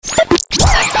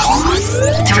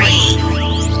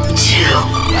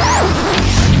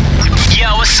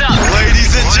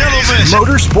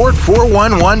Motorsport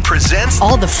 411 presents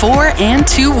all the four- and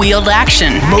two-wheeled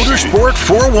action. Motorsport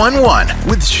 411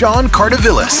 with Sean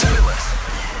Cardavillis.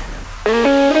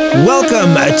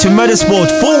 Welcome to Motorsport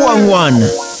 411,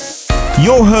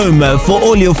 your home for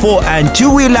all your four- and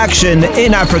two-wheel action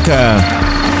in Africa.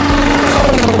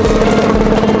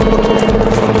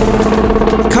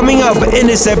 Coming up in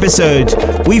this episode,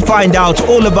 we find out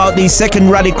all about the second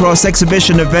Rallycross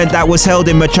exhibition event that was held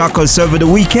in Machakos over the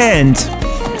weekend.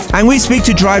 And we speak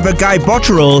to driver Guy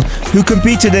Botterill, who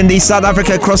competed in the South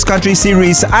Africa Cross Country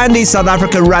Series and the South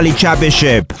Africa Rally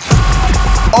Championship.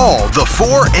 All the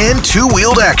four- and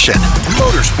two-wheeled action.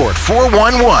 Motorsport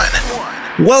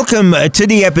 411. Welcome to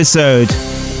the episode.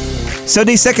 So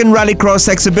the second Rallycross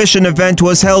exhibition event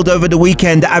was held over the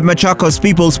weekend at Machakos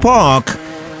People's Park.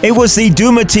 It was the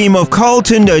Duma team of Carl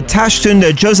Tundo, Tash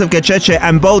Tundo, Joseph Gacheche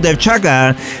and Baldev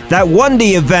Chaga that won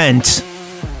the event.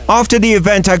 After the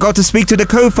event, I got to speak to the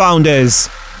co-founders.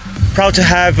 Proud to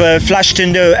have Flash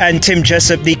Tundo and Tim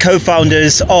Jessup, the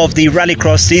co-founders of the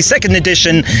Rallycross, the second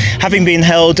edition, having been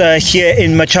held here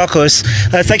in Machakos.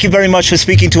 Thank you very much for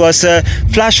speaking to us.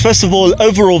 Flash, first of all,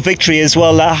 overall victory as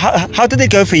well. How did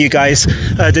it go for you guys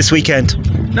this weekend?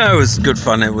 No, it was good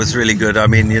fun. It was really good. I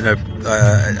mean,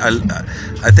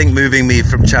 I think moving me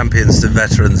from champions to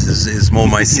veterans is more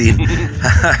my scene.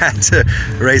 I had to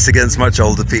race against much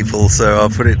older people, so I'll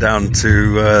put it down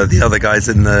to the other guys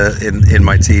in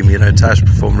my team. Tash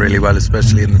performed really well,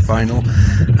 especially in the final.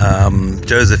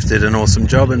 Joseph did an awesome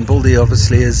job, and Baldy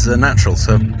obviously is a natural,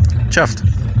 so chuffed.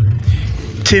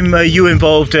 Tim, you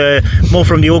involved more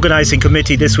from the organising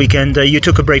committee this weekend. You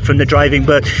took a break from the driving,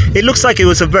 but it looks like it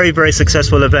was a very, very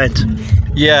successful event.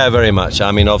 Yeah, very much.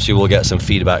 I mean, obviously we'll get some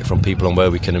feedback from people on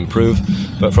where we can improve,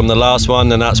 but from the last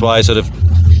one, and that's why I sort of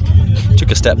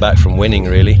took a step back from winning,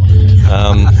 really.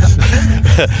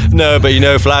 No, but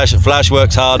Flash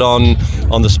works hard on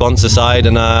the sponsor side,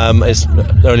 and it's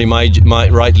only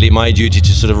rightly my duty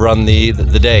to sort of run the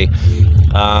day.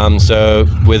 So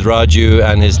with Raju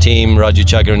and his team, Raju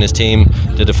Chaga and his team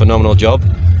did a phenomenal job,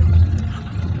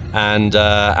 and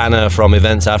Anna from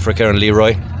Events Africa and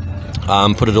Leroy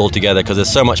put it all together, because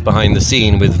there's so much behind the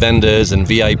scene with vendors and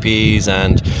VIPs,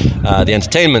 and the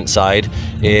entertainment side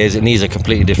it needs a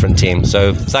completely different team.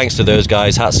 So thanks to those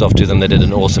guys, hats off to them, they did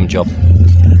an awesome job.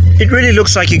 It really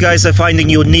looks like you guys are finding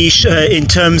your niche in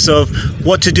terms of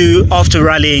what to do after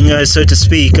rallying, so to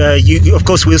speak. Of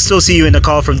course, we'll still see you in the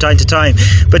car from time to time,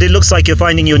 but it looks like you're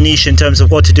finding your niche in terms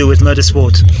of what to do with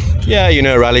motorsport. Yeah,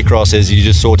 Rallycross is, you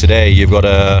just saw today, you've got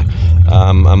a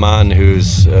man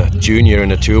who's a junior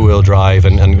in a two-wheel drive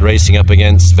and racing up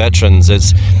against veterans.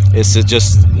 It's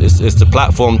the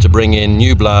platform to bring in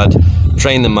new blood,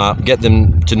 train them up, get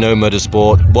them to know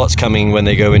motorsport, what's coming when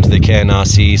they go into the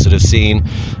KNRC sort of scene.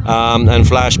 And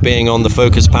Flash being on the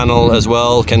focus panel as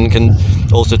well can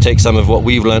also take some of what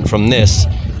we've learnt from this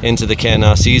into the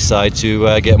KNRC side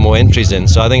to get more entries in.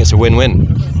 So I think it's a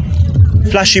win-win.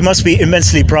 Flash, you must be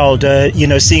immensely proud,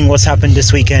 seeing what's happened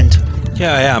this weekend.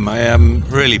 Yeah, I am. I am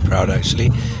really proud,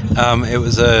 actually. It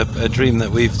was a dream that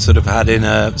we've sort of had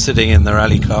sitting in the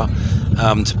rally car.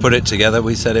 To put it together,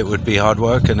 we said it would be hard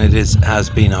work, and it has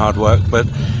been hard work. But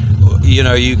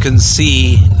you can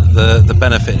see the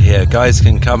benefit here. Guys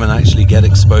can come and actually get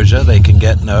exposure. They can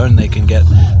get known. They can get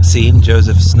seen.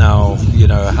 Joseph's now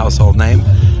a household name,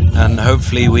 and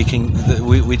hopefully we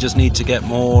just need to get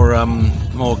more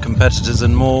competitors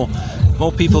and more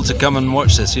people to come and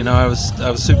watch this. I was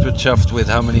super chuffed with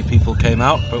how many people came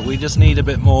out, but we just need a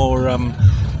bit more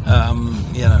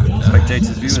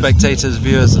spectators,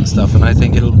 viewers and stuff, and I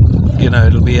think it'll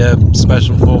be a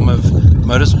special form of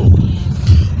motorsport.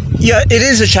 Yeah, it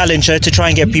is a challenge to try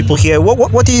and get people here.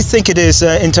 What do you think it is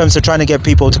in terms of trying to get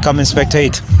people to come and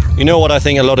spectate? You know what I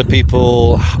think a lot of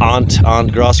people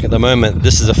aren't grasping at the moment?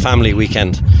 This is a family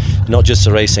weekend, not just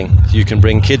the racing. You can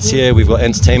bring kids here. We've got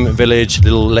entertainment village,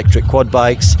 little electric quad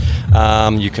bikes.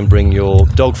 You can bring your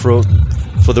dog for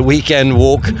the weekend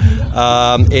walk.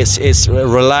 It's a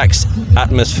relaxed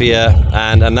atmosphere,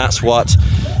 and that's what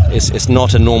it's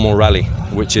not a normal rally,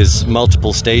 which is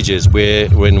multiple stages.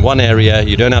 We're in one area,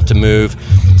 you don't have to move,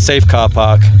 safe car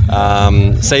park,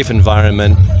 safe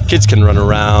environment, kids can run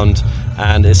around,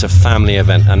 and it's a family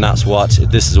event, and that's what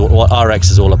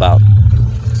RX is all about.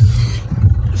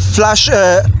 Flash,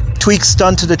 tweaks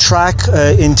done to the track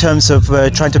in terms of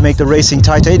trying to make the racing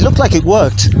tighter. It looked like it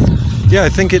worked. Yeah, I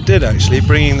think it did, actually,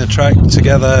 bringing the track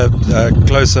together,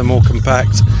 closer, more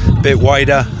compact, a bit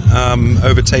wider,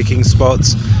 overtaking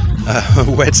spots,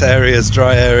 wet areas,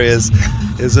 dry areas.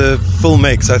 Is a full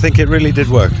mix. I think it really did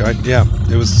work.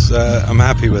 I'm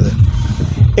happy with it.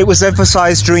 It was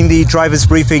emphasized during the driver's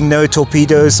briefing, no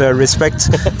torpedoes,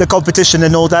 respect the competition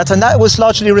and all that, and that was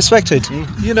largely respected.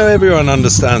 You know, everyone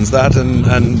understands that,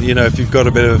 and you know, if you've got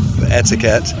a bit of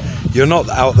etiquette, you're not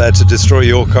out there to destroy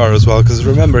your car as well, because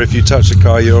remember, if you touch a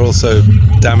car, you're also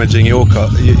damaging your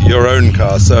own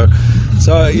car. So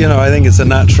you know, I think it's a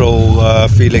natural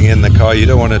feeling in the car. You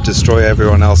don't want to destroy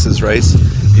everyone else's race.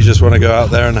 You just want to go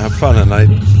out there and have fun, and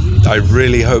I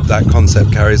really hope that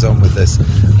concept carries on with this.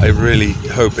 I really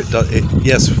hope it does.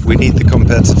 Yes, we need the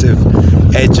competitive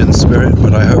edge and spirit,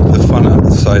 but I hope the fun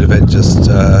side of it just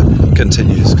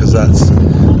continues, because that's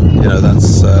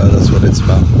what it's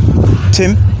about.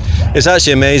 Tim? It's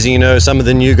actually amazing, you know, some of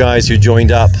the new guys who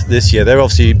joined up this year, they've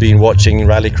obviously been watching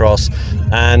Rallycross,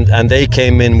 and they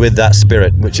came in with that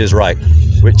spirit, which is right,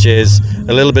 which is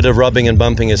a little bit of rubbing and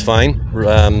bumping is fine,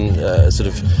 sort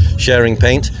of sharing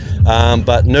paint,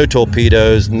 but no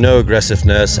torpedoes, no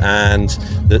aggressiveness, and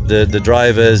the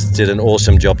drivers did an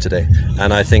awesome job today.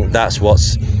 And I think that's what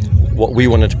we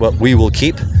will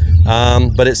keep.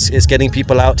 But it's getting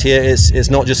people out here. It's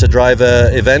not just a driver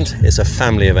event, it's a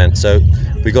family event. So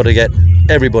we've got to get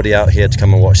everybody out here to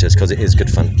come and watch this, because it is good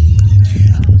fun.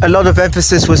 A lot of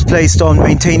emphasis was placed on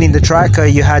maintaining the track.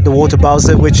 You had the water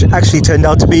bowser, which actually turned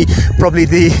out to be probably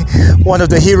one of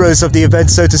the heroes of the event,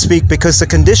 so to speak, because the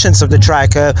conditions of the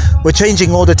track were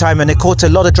changing all the time, and it caught a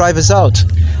lot of drivers out.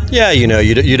 Yeah, you know,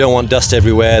 you don't want dust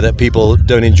everywhere, that people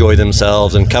don't enjoy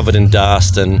themselves and covered in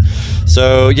dust. And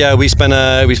so, yeah, we spent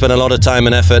a lot of time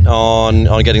and effort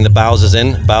on getting the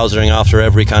bowsering after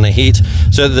every kind of heat,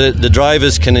 so that the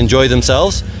drivers can enjoy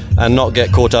themselves and not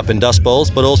get caught up in dust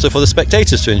bowls, but also for the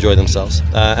spectators to enjoy themselves.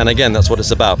 And again, that's what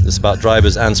it's about. It's about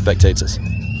drivers and spectators.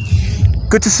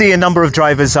 Good to see a number of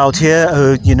drivers out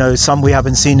here, you know, some we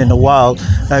haven't seen in a while.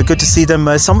 Good to see them.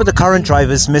 Some of the current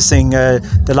drivers missing,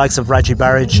 the likes of Raji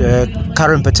Barrage,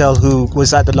 Karan Patel, who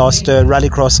was at the last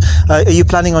Rallycross. Are you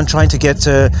planning on trying to get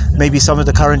maybe some of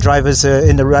the current drivers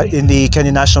in the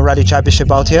Kenya National Rally Championship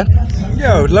out here?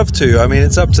 Yeah, I would love to. I mean,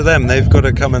 it's up to them. They've got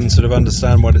to come and sort of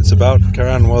understand what it's about.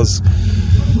 Karan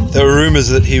there were rumours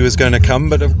that he was going to come,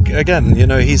 but again, you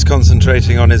know, he's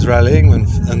concentrating on his rallying,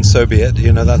 and so be it.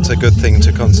 You know, that's a good thing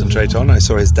to concentrate on. I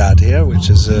saw his dad here, which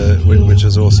is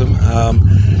awesome.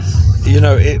 You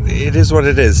know, it is what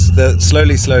it is.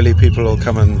 Slowly, people will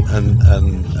come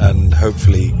and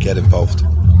hopefully get involved.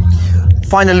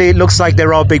 Finally, it looks like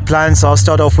there are big plans. I'll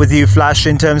start off with you, Flash,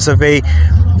 in terms of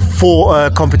four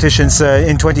competitions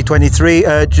in 2023.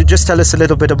 Just tell us a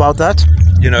little bit about that.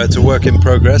 You know, it's a work in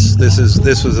progress. This was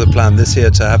the plan this year,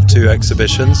 to have 2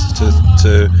 exhibitions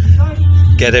to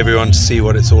get everyone to see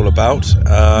what it's all about.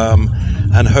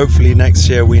 And hopefully next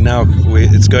year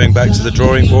it's going back to the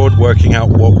drawing board, working out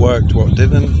what worked, what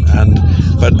didn't.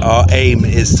 But our aim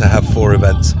is to have 4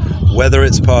 events, whether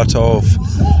it's part of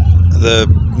the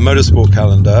motorsport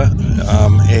calendar.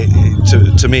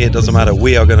 To me, it doesn't matter.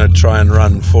 We are going to try and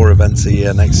run 4 events a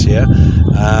year next year,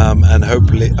 and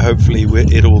hopefully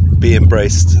it'll be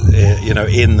embraced, you know,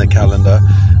 in the calendar.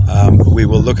 We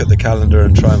will look at the calendar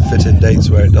and try and fit in dates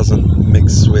where it doesn't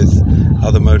mix with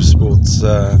other motorsports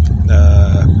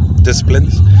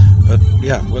disciplines. But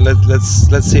yeah, well,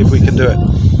 let's see if we can do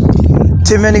it.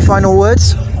 Tim, any final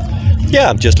words? Yeah,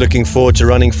 I'm just looking forward to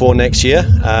running 4 next year.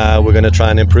 We're going to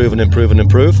try and improve.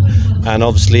 And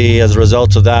obviously, as a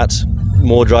result of that,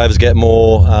 more drivers get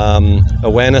more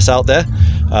awareness out there.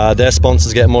 Their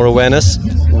sponsors get more awareness.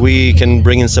 We can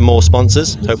bring in some more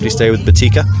sponsors, hopefully stay with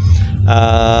Batika.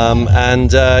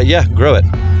 Grow it.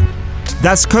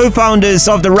 That's co-founders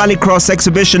of the Rallycross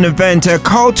exhibition event,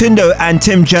 Carl Tindo and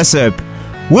Tim Jessup.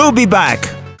 We'll be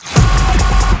back.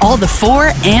 All the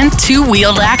 4 and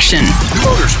 2-wheeled action.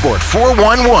 Motorsport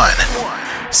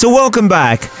 411. So welcome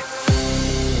back.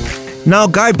 Now,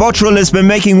 Guy Bottrell has been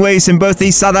making waves in both the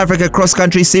South Africa Cross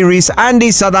Country Series and the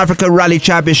South Africa Rally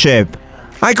Championship.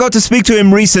 I got to speak to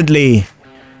him recently.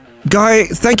 Guy,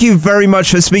 thank you very much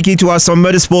for speaking to us on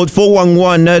Motorsport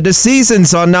 411. The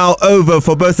seasons are now over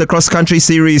for both the Cross Country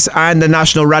Series and the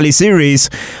National Rally Series.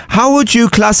 How would you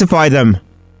classify them?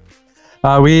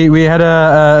 We had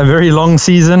a very long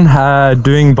season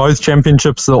doing both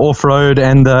championships, the off-road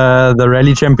and the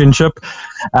rally championship.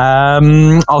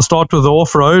 I'll start with the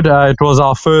off-road. It was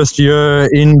our first year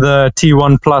in the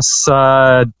T1 Plus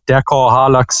Dakar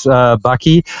Hilux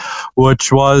Bakkie,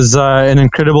 which was an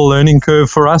incredible learning curve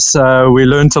for us. We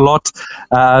learned a lot.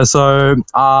 So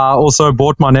I also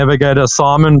bought my navigator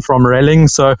Simon from Relling.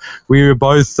 So we were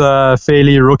both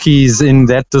fairly rookies in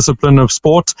that discipline of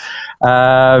sport.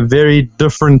 Very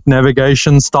different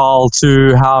navigation style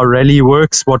to how rally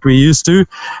works, what we used to.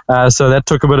 So that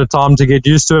took a bit of time to get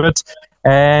used to it.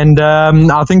 And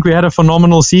I think we had a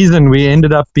phenomenal season. We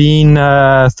ended up being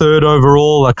third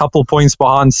overall, a couple points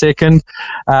behind second.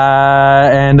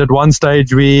 And at one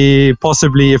stage, we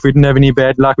possibly, if we didn't have any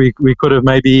bad luck, we could have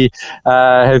maybe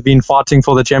have been fighting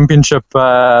for the championship,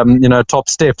 top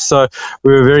steps. So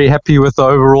we were very happy with the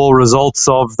overall results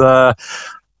of the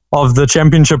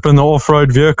championship in the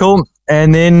off-road vehicle.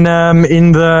 And then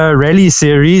in the rally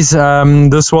series,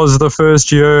 this was the first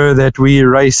year that we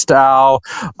raced our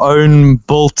own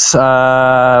built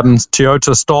Toyota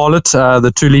Starlet,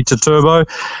 the 2-litre turbo,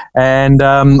 and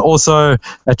also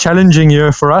a challenging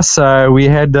year for us. We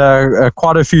had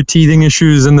quite a few teething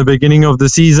issues in the beginning of the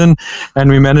season, and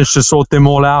we managed to sort them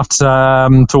all out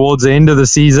towards the end of the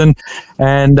season.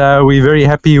 And we're very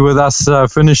happy with us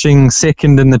finishing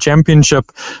second in the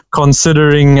championship,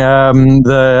 considering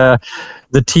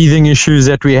the teething issues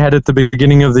that we had at the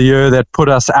beginning of the year that put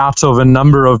us out of a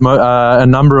number of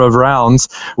rounds,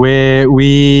 where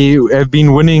we have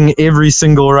been winning every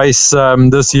single race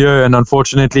this year, and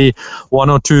unfortunately one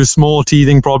or two small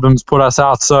teething problems put us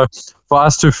out. So for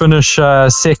us to finish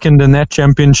second in that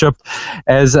championship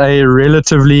as a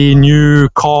relatively new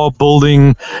car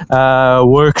building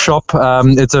workshop,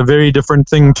 it's a very different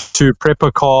thing to prep a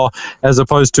car as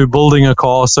opposed to building a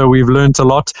car. So we've learned a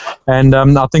lot, and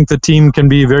I think the team can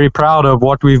be very proud of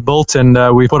what we've built, and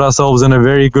we put ourselves in a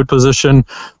very good position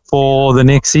for the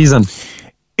next season.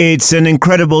 It's an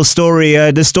incredible story,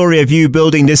 the story of you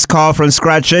building this car from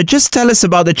scratch. Just tell us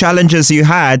about the challenges you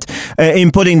had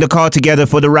in putting the car together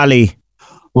for the rally.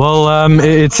 Well,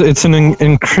 it's an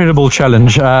incredible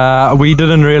challenge. We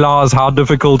didn't realize how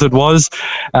difficult it was.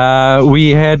 We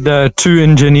had two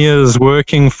engineers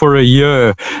working for a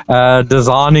year,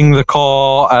 designing the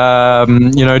car,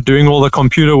 doing all the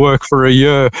computer work for a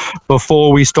year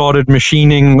before we started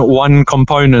machining one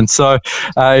component. So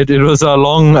it was a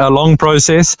long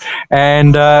process,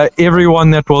 and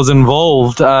everyone that was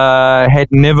involved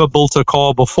had never built a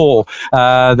car before.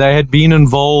 They had been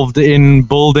involved in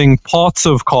building parts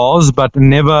of cars, but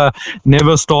never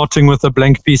starting with a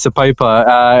blank piece of paper,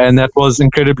 and that was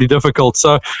incredibly difficult.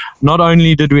 So not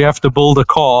only did we have to build a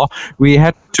car, we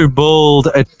had to build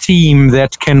a team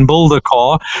that can build a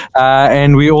car,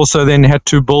 and we also then had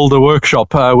to build a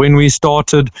workshop. When we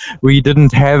started, we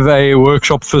didn't have a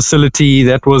workshop facility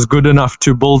that was good enough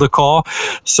to build a car.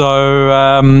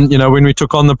 So when we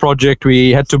took on the project,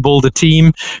 we had to build a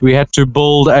team, we had to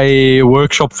build a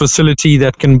workshop facility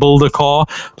that can build a car,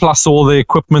 plus all the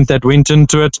equipment that went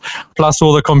into it, plus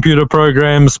all the computer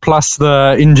programs, plus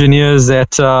the engineers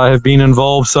that have been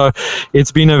involved. So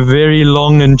it's been a very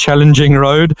long and challenging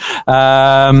road,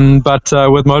 but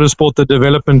with motorsport the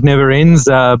development never ends,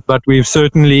 but we've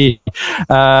certainly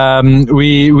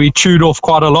we chewed off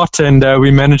quite a lot, and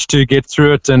we managed to get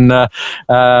through it, and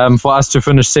for us to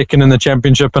finish second in the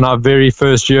championship in our very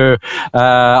first year,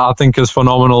 I think is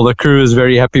phenomenal. The crew is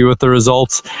very happy with the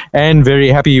results and very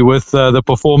happy with the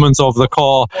performance of the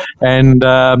car and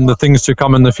the things to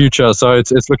come in the future. So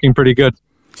it's looking pretty good.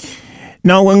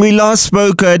 Now, when we last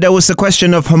spoke, there was the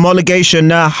question of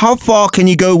homologation. How far can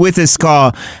you go with this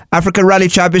car? Africa Rally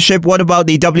Championship, what about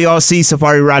the WRC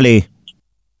Safari Rally?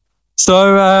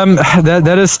 So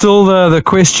that is still the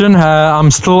question. I'm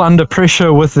still under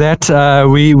pressure with that.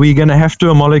 We're going to have to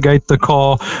homologate the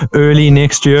car early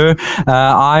next year.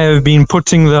 I have been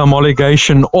putting the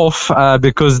homologation off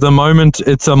because the moment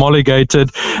it's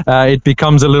homologated, it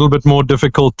becomes a little bit more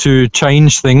difficult to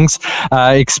change things,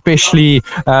 especially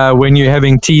when you're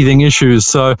having teething issues.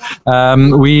 So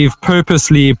we've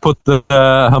purposely put the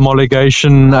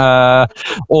homologation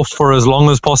off for as long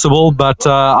as possible, but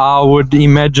I would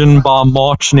imagine by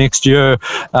March next year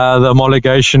the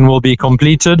homologation will be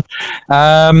completed.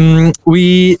 There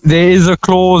is a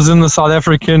clause in the South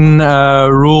African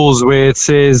rules where it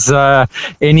says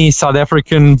any South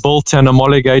African built and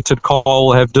homologated car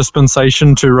will have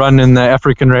dispensation to run in the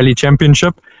African Rally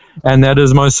Championship. And that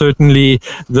is most certainly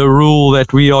the rule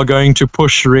that we are going to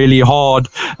push really hard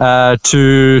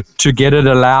to get it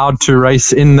allowed to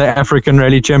race in the African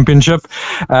Rally Championship.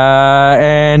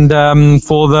 And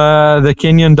for the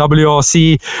Kenyan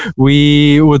WRC,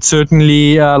 we would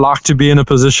certainly like to be in a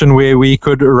position where we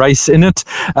could race in it.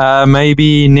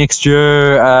 Maybe next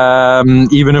year,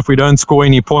 even if we don't score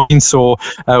any points, or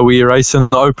we race in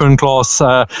the open class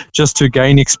just to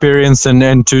gain experience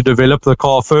and to develop the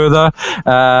car further.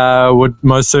 would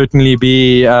most certainly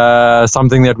be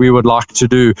something that we would like to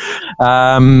do.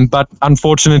 But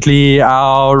unfortunately,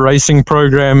 our racing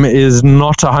program is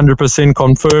not 100%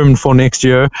 confirmed for next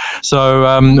year.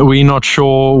 So we're not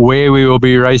sure where we will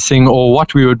be racing or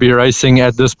what we would be racing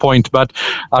at this point. But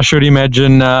I should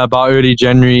imagine by early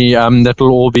January that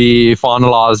will all be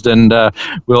finalized, and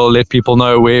we'll let people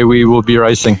know where we will be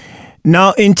racing.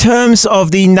 Now, in terms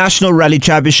of the National Rally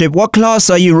Championship, what class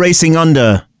are you racing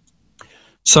under?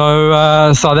 So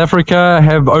South Africa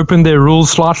have opened their rules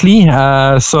slightly.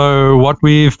 So what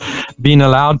we've been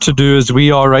allowed to do is we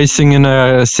are racing in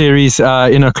a series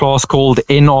in a class called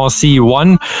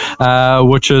NRC1,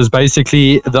 which is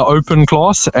basically the open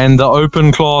class. And the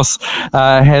open class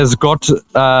has got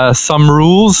some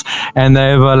rules, and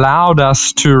they've allowed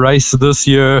us to race this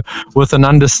year with an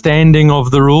understanding of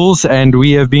the rules. And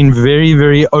we have been very,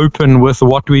 very open with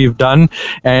what we've done.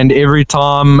 And every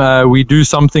time we do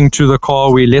something to the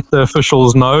car, we let the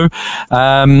officials know.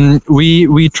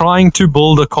 We're trying to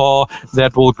build a car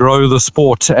that will grow the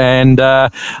sport. And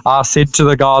I said to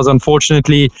the guys,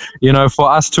 unfortunately,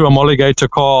 for us to homologate a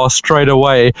car straight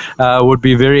away would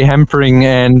be very hampering,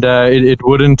 and it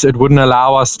wouldn't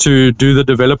allow us to do the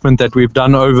development that we've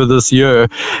done over this year,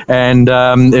 and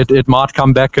it might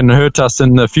come back and hurt us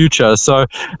in the future. So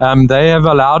they have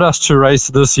allowed us to race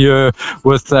this year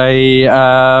with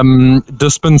a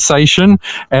dispensation,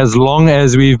 as long as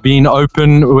we've been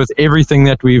open with everything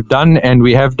that we've done, and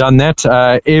we have done that.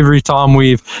 Every time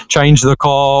we've changed the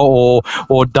car or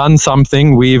done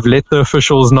something, we've let the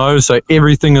officials know, so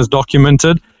everything is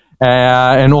documented.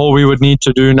 And all we would need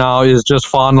to do now is just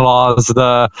finalize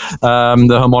the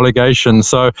homologation.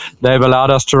 So they've allowed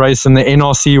us to race in the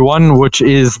NRC1, which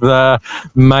is the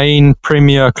main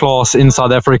premier class in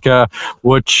South Africa,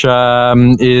 which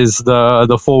is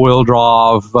the four-wheel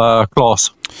drive class.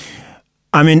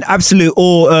 I'm in absolute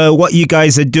awe what you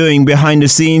guys are doing behind the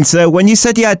scenes. When you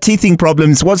said you had teething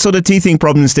problems, what sort of teething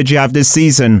problems did you have this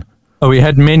season? Oh, we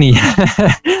had many. We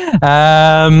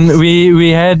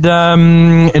had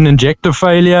an injector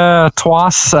failure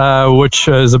twice, which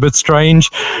is a bit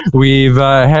strange. We've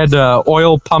had an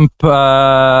oil pump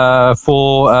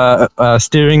for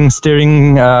steering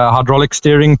hydraulic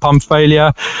steering pump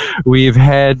failure. We've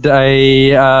had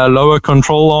a lower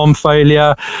control arm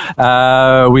failure.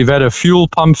 We've had a fuel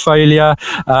pump failure.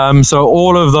 So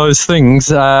all of those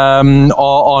things are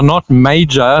not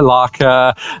major, like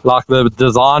the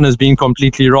design has been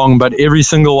completely wrong, but every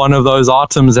single one of those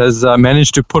items has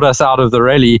managed to put us out of the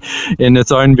rally in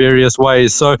its own various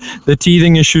ways. So the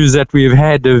teething issues that we've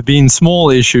had have been small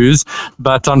issues,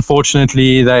 but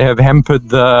unfortunately they have hampered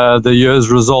the year's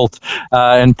result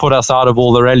and put us out of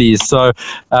all the rallies. So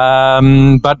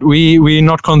but we're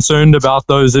not concerned about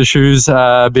those issues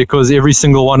because every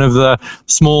single one of the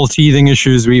small teething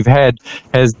issues we've had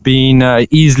has been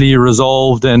easily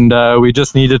resolved, and we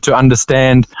just needed to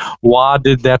understand why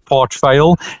did that part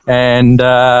fail, and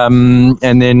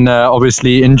then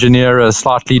obviously engineer a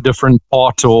slightly different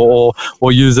part or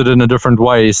use it in a different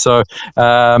way. So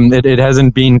it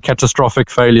hasn't been catastrophic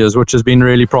failures, which has been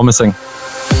really promising.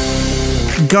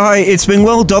 Guy, it's been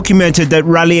well documented that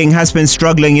rallying has been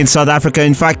struggling in South Africa.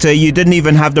 In fact, you didn't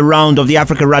even have the round of the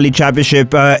Africa Rally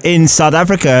Championship in South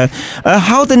Africa.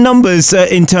 How are the numbers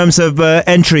in terms of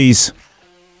entries?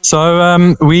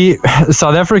 So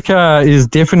South Africa is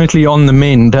definitely on the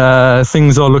mend.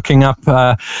 Things are looking up.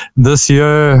 This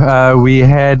year we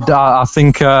had I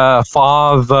think 5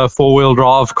 four-wheel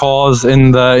drive cars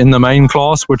in the main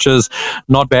class, which is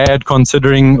not bad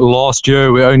considering last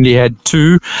year we only had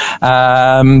 2.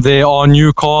 There are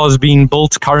new cars being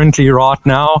built currently right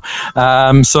now.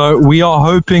 So we are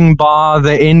hoping by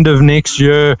the end of next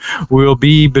year we'll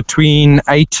be between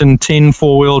 8 and 10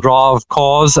 four-wheel drive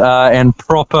cars and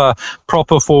proper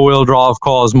four-wheel drive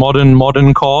cars,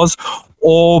 modern cars,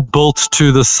 all built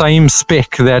to the same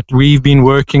spec that we've been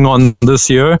working on this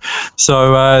year.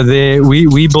 So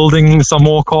we're building some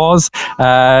more cars.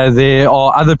 There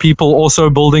are other people also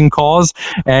building cars,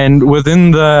 and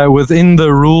within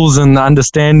the rules and the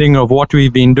understanding of what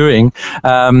we've been doing,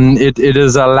 it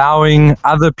is allowing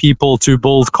other people to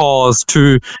build cars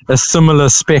to a similar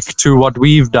spec to what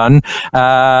we've done.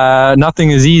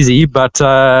 Nothing is easy, but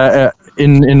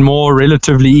in more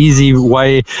relatively easy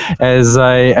way as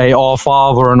a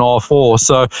R5 or an R4.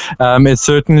 So it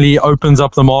certainly opens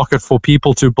up the market for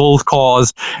people to build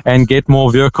cars and get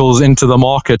more vehicles into the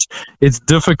market. It's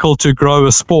difficult to grow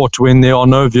a sport when there are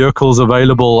no vehicles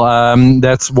available.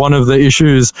 That's one of the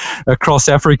issues across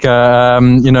Africa.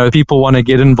 People want to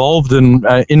get involved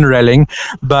in rallying,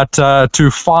 but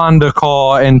to find a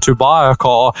car and to buy a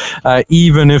car,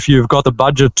 even if you've got the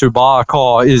budget to buy a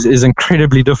car, is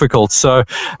incredibly difficult. So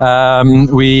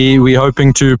we're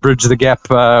hoping to bridge the gap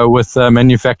with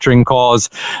manufacturing cars.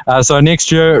 So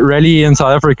next year, rally in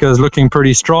South Africa is looking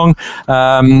pretty strong.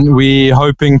 We're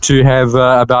hoping to have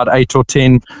about 8 or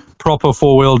 10 proper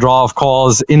four-wheel drive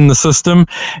cars in the system,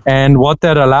 and what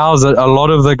that allows, a lot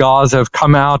of the guys have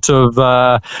come out of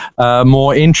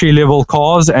more entry-level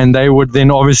cars, and they would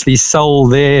then obviously sell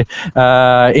their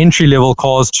entry-level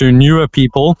cars to newer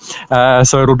people,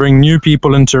 so it'll bring new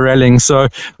people into rallying. So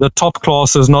the top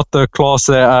class is not the class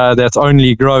that's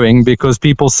only growing, because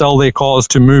people sell their cars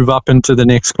to move up into the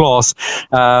next class,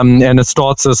 and it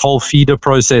starts this whole feeder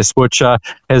process, which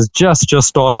has just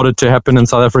started to happen in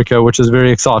South Africa, which is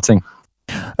very exciting.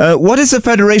 What is the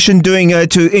Federation doing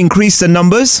to increase the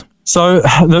numbers? So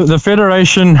the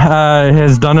Federation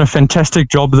has done a fantastic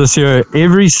job this year.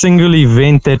 Every single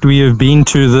event that we have been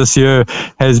to this year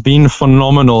has been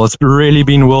phenomenal. It's really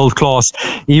been world class.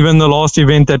 Even the last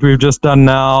event that we've just done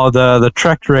now, the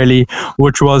track rally,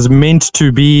 which was meant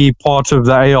to be part of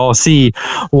the ARC,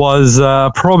 was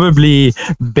probably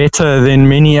better than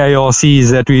many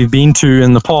ARCs that we've been to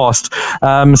in the past.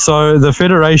 So the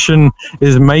Federation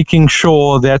is making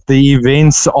sure that the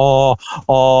events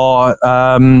are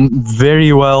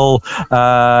very well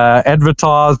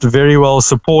advertised, very well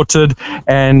supported,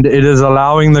 and it is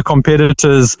allowing the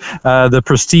competitors the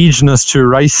prestigeness to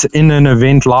race in an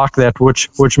event like that,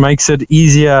 which makes it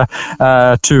easier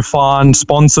to find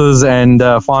sponsors and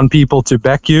find people to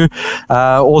back you.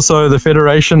 Also, the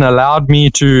Federation allowed me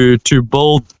to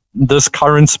build this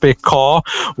current spec car,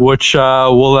 which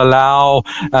will allow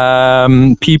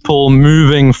people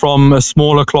moving from a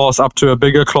smaller class up to a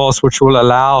bigger class, which will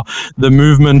allow the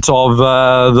movement of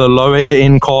the lower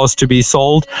end cars to be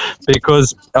sold,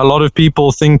 because a lot of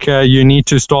people think you need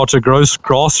to start a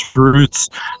grassroots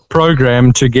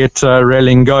program to get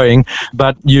rallying going,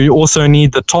 but you also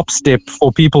need the top step for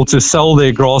people to sell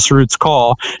their grassroots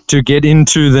car to get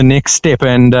into the next step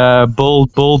and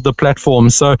build the platform.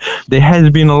 So there has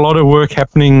been a lot of work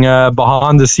happening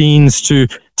behind the scenes to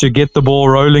get the ball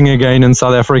rolling again in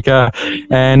South Africa,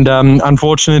 and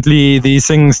unfortunately these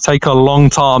things take a long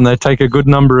time. They take a good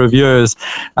number of years,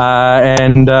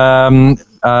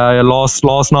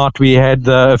 last night we had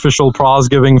the official prize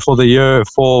giving for the year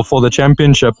for the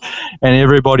championship, and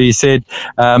everybody said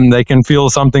they can feel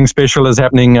something special is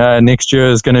happening. Next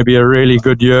year is going to be a really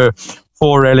good year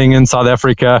for rallying in South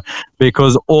Africa,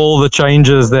 because all the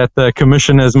changes that the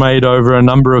Commission has made over a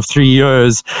number of 3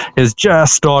 years is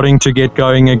just starting to get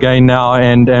going again now,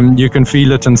 and you can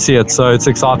feel it and see it, so it's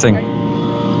exciting.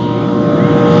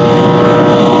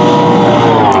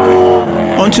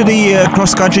 Onto the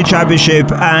cross-country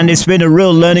championship, and it's been a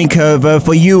real learning curve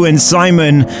for you and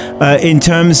Simon in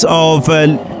terms of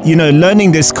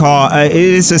learning this car. It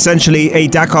is essentially a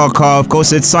Dakar car. Of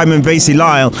course, it's Simon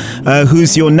Vasey-Lyle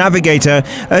who's your navigator.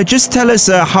 Just tell us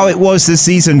how it was this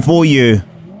season for you.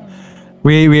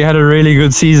 We had a really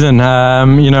good season.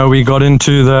 We got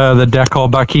into the Dakar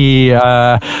Bakkie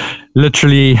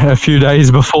literally a few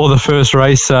days before the first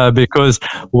race, because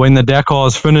when the Dakar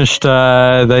is finished,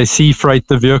 they sea freight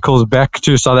the vehicles back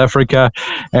to South Africa,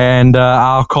 and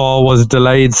our car was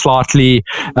delayed slightly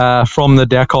from the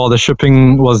Dakar. The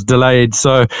shipping was delayed,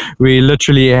 so we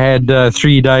literally had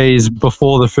 3 days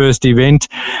before the first event,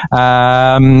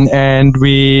 and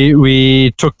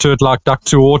we took to it like duck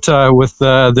to water with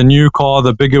the new car,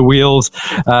 the bigger wheels,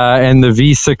 and the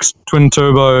V6 twin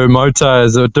turbo motor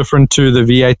is different to the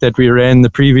V8 that we ran the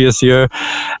previous year,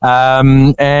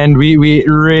 and we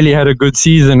really had a good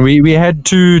season. We had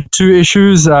two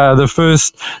issues. The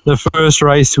first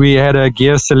race we had a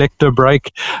gear selector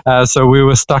break, so we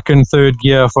were stuck in third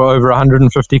gear for over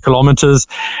 150 kilometers,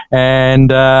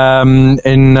 and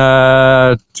in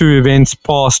 2 events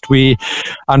past, we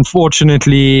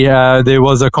unfortunately there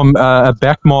was a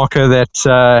back marker that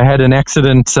had an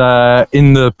accident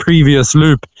in the previous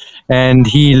loop, and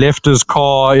he left his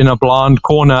car in a blind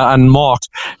corner unmarked,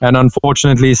 and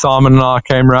unfortunately Simon and I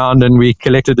came round and we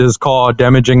collected his car,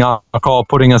 damaging our car,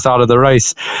 putting us out of the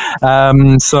race.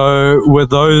 So with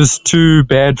those 2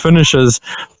 bad finishes,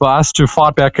 for us to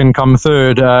fight back and come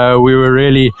third, we were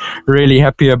really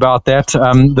happy about that.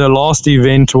 The last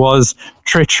event was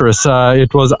treacherous.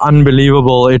 It was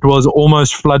unbelievable. It was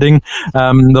almost flooding.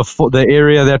 The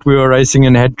area that we were racing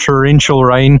in had torrential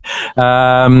rain,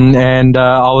 and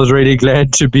I was really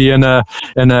glad to be in a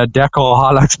Dakar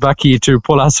Hilux bakkie to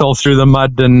pull ourselves through the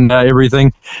mud and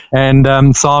everything. And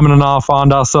Simon and I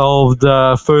found ourselves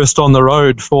first on the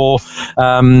road for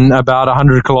about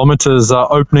 100 kilometers,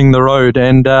 opening the road.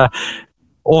 And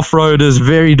off-road is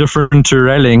very different to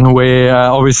rallying, where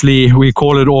obviously we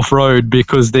call it off-road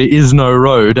because there is no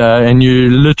road, and you're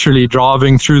literally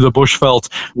driving through the bushveld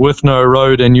with no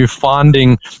road, and you're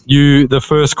finding the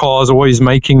first car is always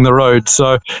making the road.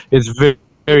 So it's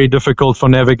very difficult for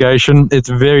navigation. It's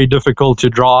very difficult to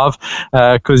drive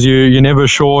because you're never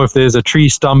sure if there's a tree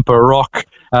stump, a rock,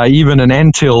 even an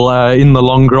anthill in the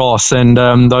long grass, and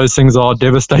those things are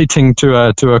devastating to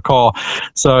a car.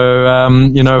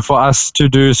 So for us to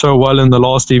do so well in the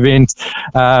last event,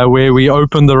 where we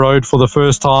opened the road for the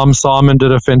first time, Simon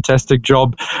did a fantastic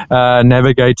job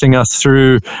navigating us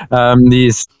through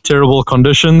these terrible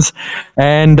conditions,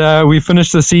 and we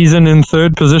finished the season in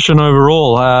third position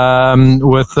overall,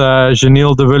 with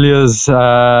Giniel de Villiers,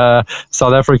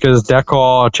 South Africa's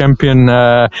Dakar champion.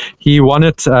 He won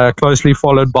it, closely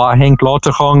followed by Henk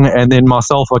Lategong, and then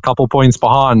myself a couple points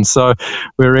behind. So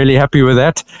we're really happy with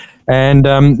that. And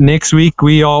next week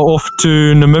we are off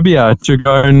to Namibia to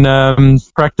go and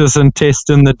practice and test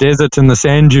in the desert in the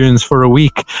sand dunes for a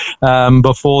week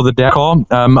before the Dakar.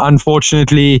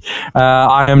 Unfortunately,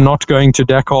 I am not going to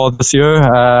Dakar this year.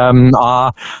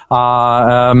 I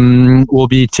will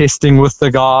be testing with the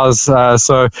guys.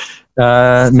 So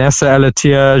Nasser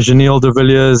Al-Attiyah, Giniel de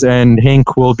Villiers, and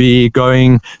Henk will be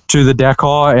going to the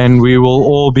Dakar, and we will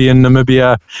all be in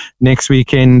Namibia next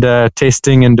weekend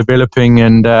testing and developing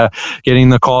and getting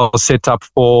the cars set up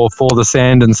for the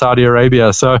sand in Saudi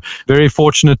Arabia. So very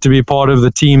fortunate to be part of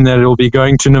the team that will be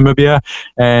going to Namibia,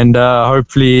 and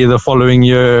hopefully the following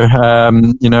year,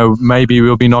 maybe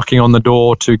we'll be knocking on the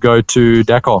door to go to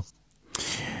Dakar.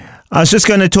 I was just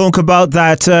going to talk about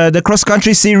that. The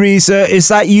cross-country series, is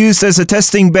that used as a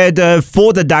testing bed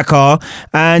for the Dakar?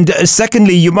 And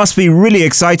secondly, you must be really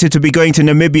excited to be going to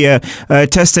Namibia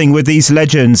testing with these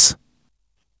legends.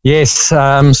 Yes,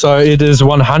 so it is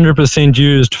 100%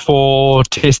 used for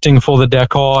testing for the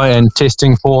Dakar and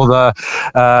testing for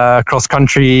the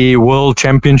cross-country world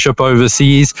championship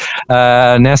overseas.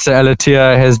 Nasser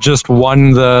Al-Attiyah has just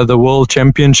won the world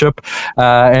championship,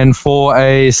 and for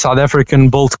a South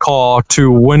African-built car to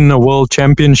win a world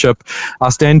championship, I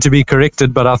stand to be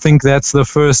corrected, but I think that's the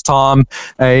first time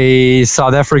a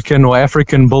South African or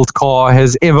African-built car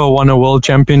has ever won a world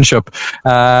championship.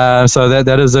 So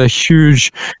that is a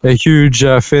huge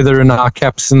feather in our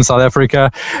caps in South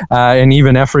Africa and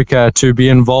even Africa, to be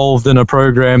involved in a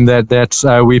program that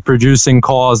we're producing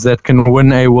cars that can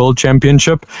win a world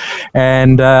championship.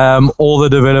 And all the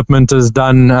development is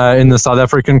done in the South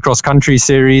African cross-country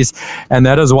series, and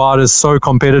that is why it is so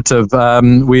competitive.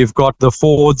 We've got the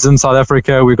Fords in South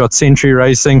Africa, we've got Century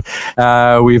Racing,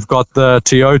 we've got the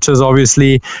Toyotas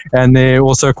obviously, and there are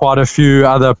also quite a few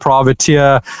other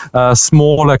privateer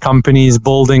smaller companies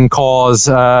building cars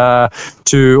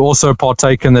to also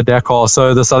partake in the Dakar.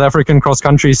 So the South African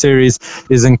cross-country series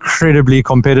is incredibly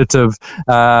competitive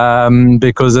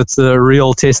because it's a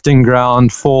real testing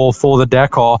ground for the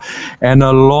Dakar, and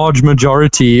a large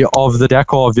majority of the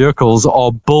Dakar vehicles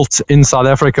are built in South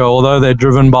Africa, although they're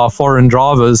driven by foreign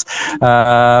drivers,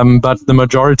 but the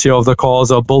majority of the cars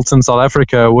are built in South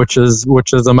Africa, which is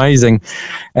amazing.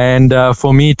 And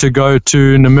for me to go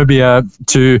to Namibia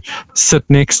to sit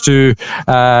next to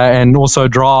and also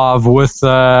drive with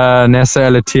Nasser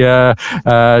Al-Attiyah,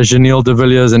 Giniel de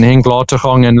Villiers and Henk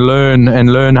Lategong,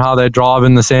 and learn how they drive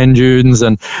in the sand dunes,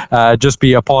 and just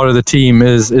be a part of the team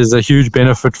is a huge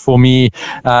benefit for me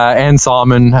and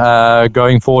Simon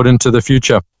going forward into the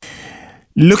future.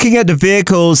 Looking at the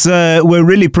vehicles, we're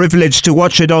really privileged to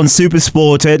watch it on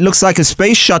Supersport. It looks like a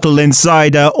space shuttle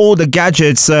inside. All the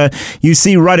gadgets you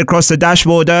see right across the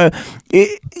dashboard. How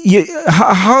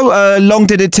long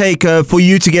did it take for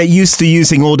you to get used to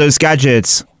using all those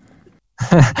gadgets?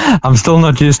 I'm still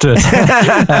not used to it.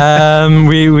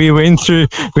 We went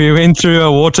through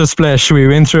a water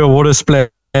splash.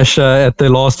 At the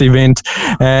last event,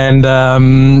 and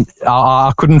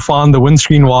I couldn't find the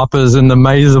windscreen wipers in the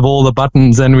maze of all the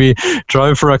buttons, and we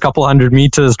drove for a couple hundred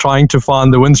meters trying to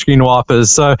find the windscreen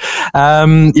wipers. So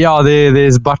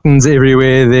there's buttons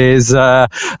everywhere. There's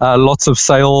lots of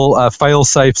fail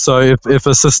safe, so if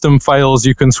a system fails,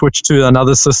 you can switch to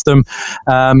another system.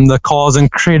 The car's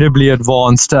incredibly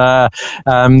advanced.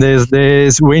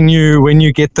 There's when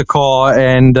you get the car,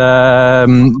 and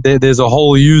there's a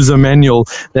whole user manual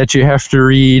that you have to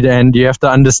read and you have to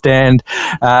understand,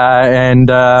 and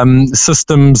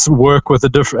systems work with a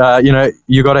different,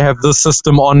 you got to have this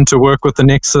system on to work with the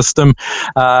next system,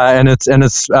 and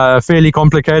it's fairly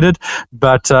complicated,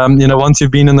 but once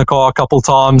you've been in the car a couple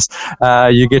times,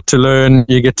 you get to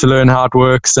learn how it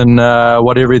works and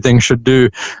what everything should do.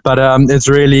 But it's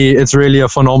really a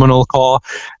phenomenal car.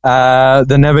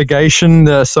 The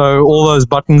navigation, so all those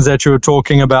buttons that you were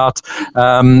talking about,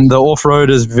 the off-road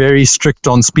is very strict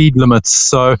on speed limits.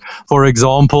 So for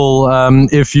example,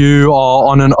 if you are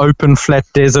on an open flat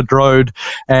desert road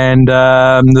and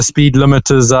the speed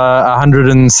limit is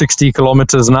 160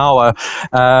 kilometers an hour,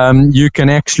 you can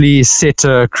actually set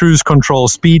a cruise control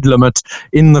speed limit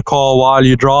in the car while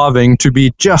you're driving to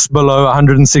be just below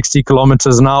 160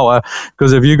 kilometers an hour,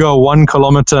 because if you go 1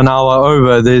 kilometer an hour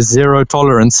over, there's zero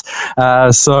tolerance.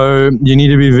 So you need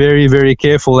to be very, very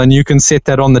careful, and you can set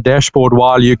that on the dashboard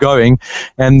while you're going.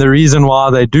 And the reason why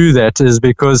they do that is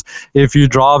because if you're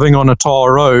driving on a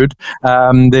tar road,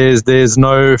 there's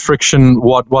no friction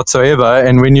whatsoever,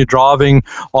 and when you're driving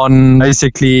on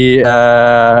basically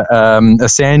a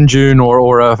sand dune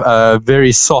or a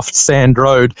very soft sand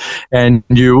road, and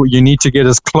you need to get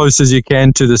as close as you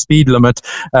can to the speed limit,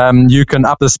 you can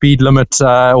up the speed limit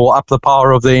or up the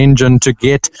power of the engine to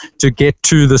get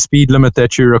to the speed limit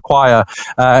that you require,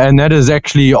 and that is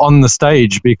actually on the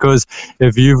stage, because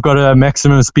if you've got a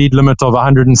maximum speed limit of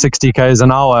 160 k's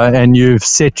an hour and you've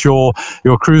set your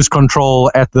cruise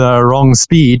control at the wrong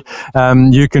speed,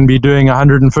 you can be doing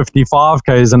 155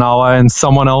 k's an hour and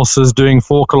someone else is doing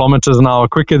 4 kilometers an hour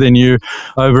quicker than you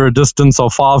over a distance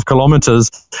of 5 kilometers.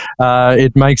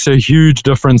 It makes a huge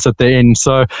difference at the end.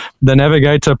 So the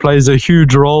navigator plays a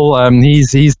huge role.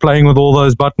 He's playing with all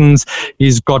those buttons.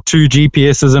 He's got 2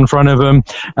 GPSs in front of him.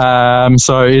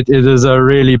 So it is a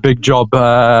really big job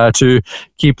to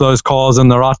keep those cars in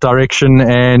the right direction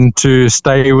and to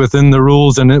stay within the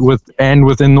rules and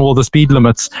within all the speed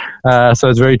limits. So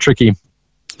it's very tricky.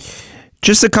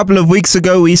 Just a couple of weeks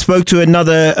ago, we spoke to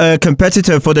another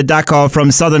competitor for the Dakar from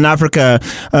Southern Africa,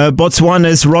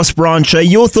 Botswana's Ross Branch.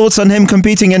 Your thoughts on him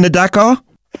competing in the Dakar?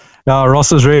 Yeah,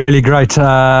 Ross is really great. He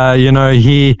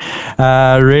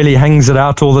really hangs it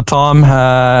out all the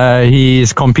time.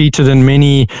 He's competed in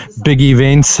many big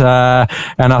events, and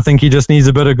I think he just needs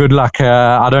a bit of good luck.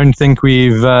 I don't think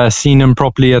we've seen him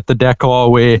properly at the Dakar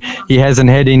where he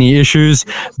hasn't had any issues,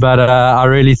 but I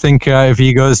really think if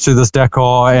he goes to this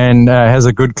Dakar and has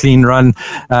a good clean run,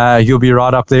 he'll be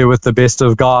right up there with the best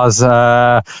of guys.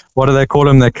 What do they call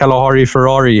him? The Kalahari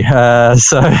Ferrari.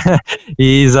 So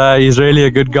he's really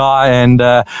a good guy, and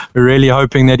we're really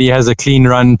hoping that he has a clean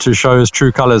run to show his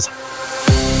true colors.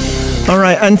 All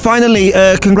right, and finally,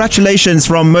 congratulations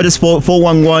from Motorsport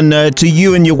 411 to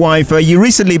you and your wife. You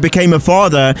recently became a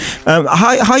father.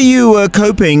 How are you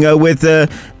coping with the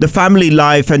family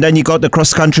life, and then you got the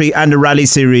cross country and the rally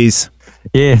series?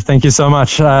 Yeah, thank you so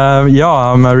much.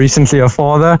 I'm recently a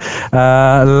father.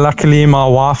 Luckily, my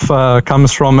wife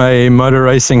comes from a motor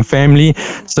racing family,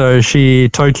 so she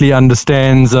totally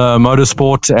understands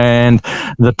motorsport and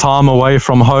the time away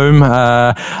from home.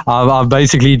 I've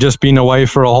basically just been away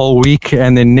for a whole week,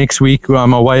 and then next week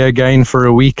I'm away again for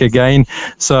a week again.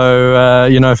 So,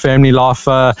 family life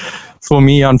for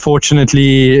me,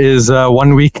 unfortunately, is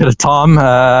 1 week at a time.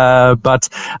 But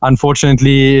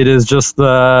unfortunately, it is just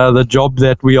the job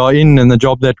that we are in and the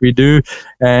job that we do.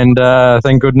 And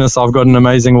thank goodness I've got an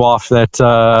amazing wife that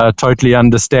totally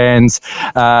understands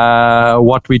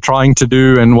what we're trying to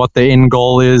do and what the end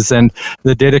goal is, and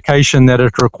the dedication that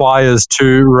it requires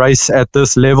to race at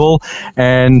this level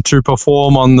and to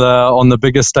perform on the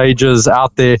bigger stages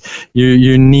out there.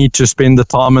 You need to spend the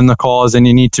time in the cars, and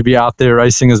you need to be out there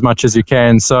racing as much as you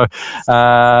can. So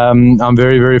I'm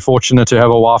very, very fortunate to have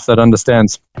a wife that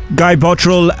understands. Guy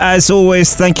Bottrell, as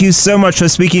always, thank you so much for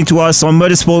speaking to us on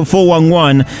Motorsport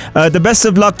 411. The best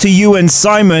of luck to you and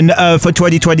Simon for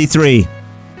 2023.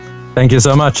 Thank you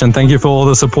so much, and thank you for all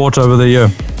the support over the year.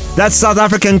 That's South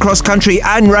African cross-country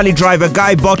and rally driver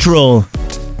Guy Bottrell.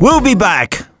 We'll be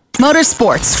back.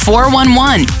 Motorsports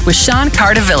 411 with Sean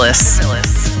Cardavillis.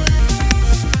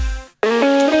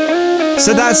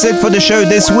 So that's it for the show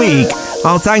this week.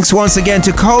 Our thanks once again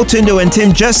to Carl Tundo and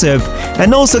Tim Jessup,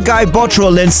 and also Guy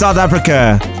Bottrell in South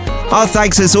Africa. Our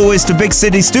thanks as always to Big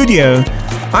City Studio.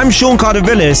 I'm Sean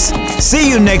Cardavillis. See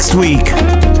you next week.